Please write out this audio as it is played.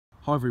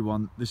Hi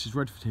everyone, this is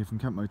Redford here from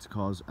Kent Motor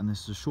Cars, and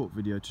this is a short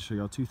video to show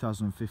you our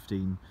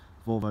 2015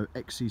 Volvo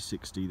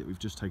XC60 that we've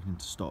just taken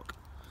into stock.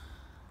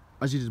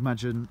 As you'd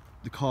imagine,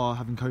 the car,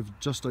 having covered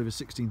just over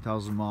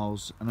 16,000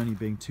 miles and only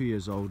being 2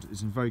 years old,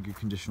 is in very good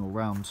condition all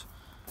round.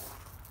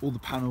 All the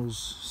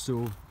panels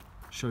still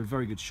show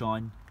very good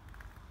shine,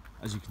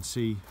 as you can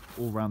see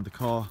all around the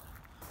car.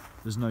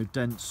 There's no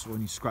dents or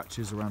any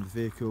scratches around the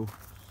vehicle.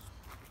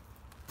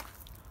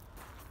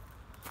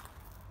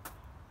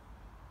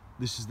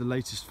 This is the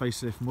latest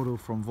facelift model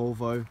from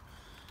Volvo.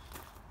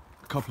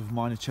 A couple of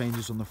minor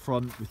changes on the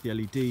front with the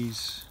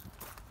LEDs,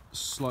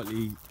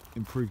 slightly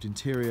improved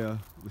interior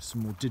with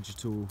some more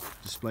digital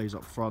displays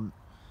up front,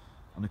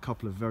 and a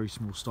couple of very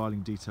small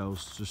styling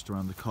details just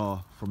around the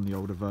car from the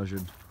older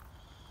version.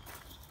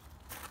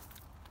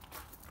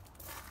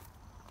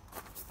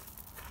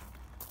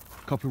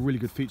 A couple of really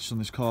good features on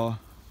this car.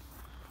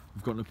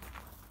 We've got an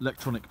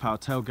electronic power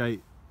tailgate,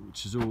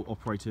 which is all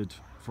operated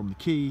from the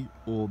key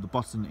or the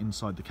button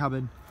inside the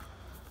cabin.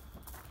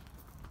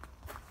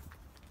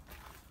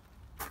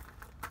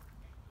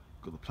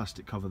 Got the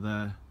plastic cover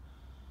there,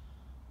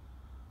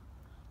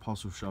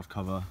 parcel shaft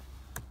cover,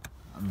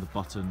 and the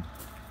button.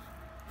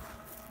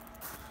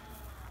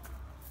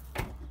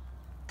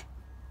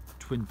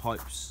 Twin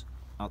pipes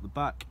out the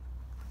back.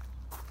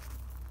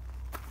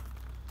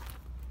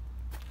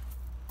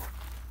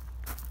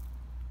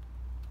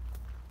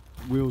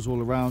 Wheels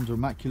all around are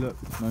immaculate,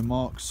 no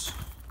marks.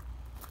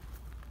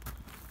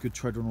 Good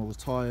tread on all the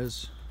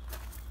tyres.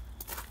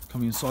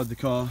 Coming inside the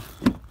car,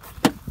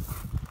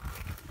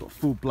 got a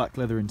full black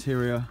leather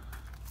interior.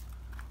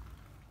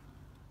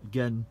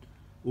 Again,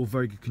 all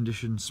very good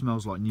condition,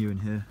 smells like new in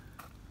here.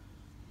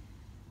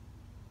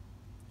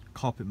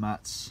 Carpet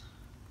mats.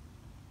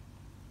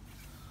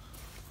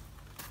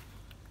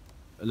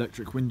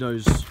 Electric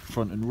windows,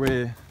 front and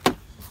rear.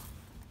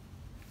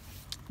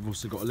 We've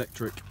also got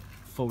electric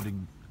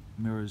folding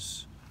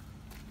mirrors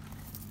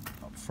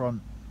up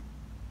front.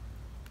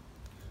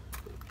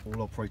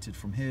 All operated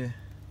from here.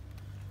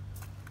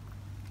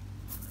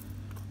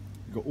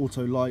 You've got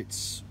auto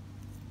lights,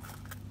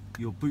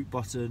 your boot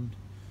button,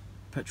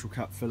 petrol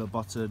cap filler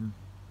button,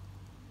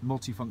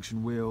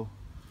 multi-function wheel.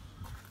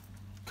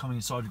 Coming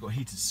inside, you've got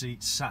heated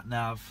seats, sat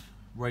nav,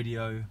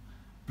 radio,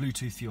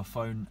 Bluetooth for your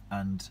phone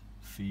and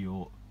for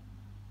your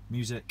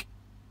music.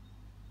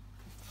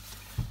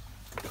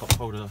 Cup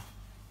holder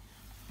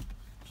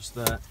just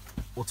there,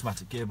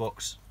 automatic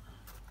gearbox,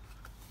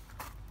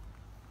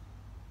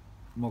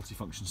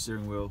 multi-function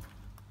steering wheel,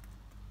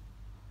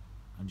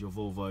 and your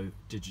Volvo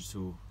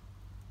digital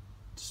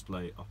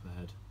display up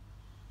ahead.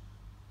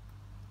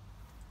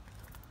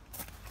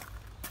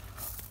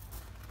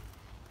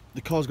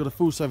 The car's got a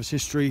full service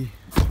history,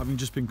 having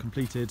just been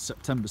completed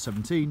September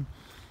 17.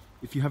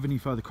 If you have any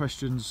further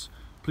questions,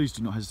 please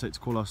do not hesitate to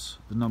call us.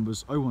 The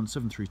number's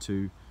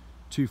 01732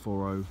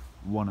 240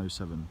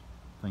 107.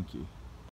 Thank you.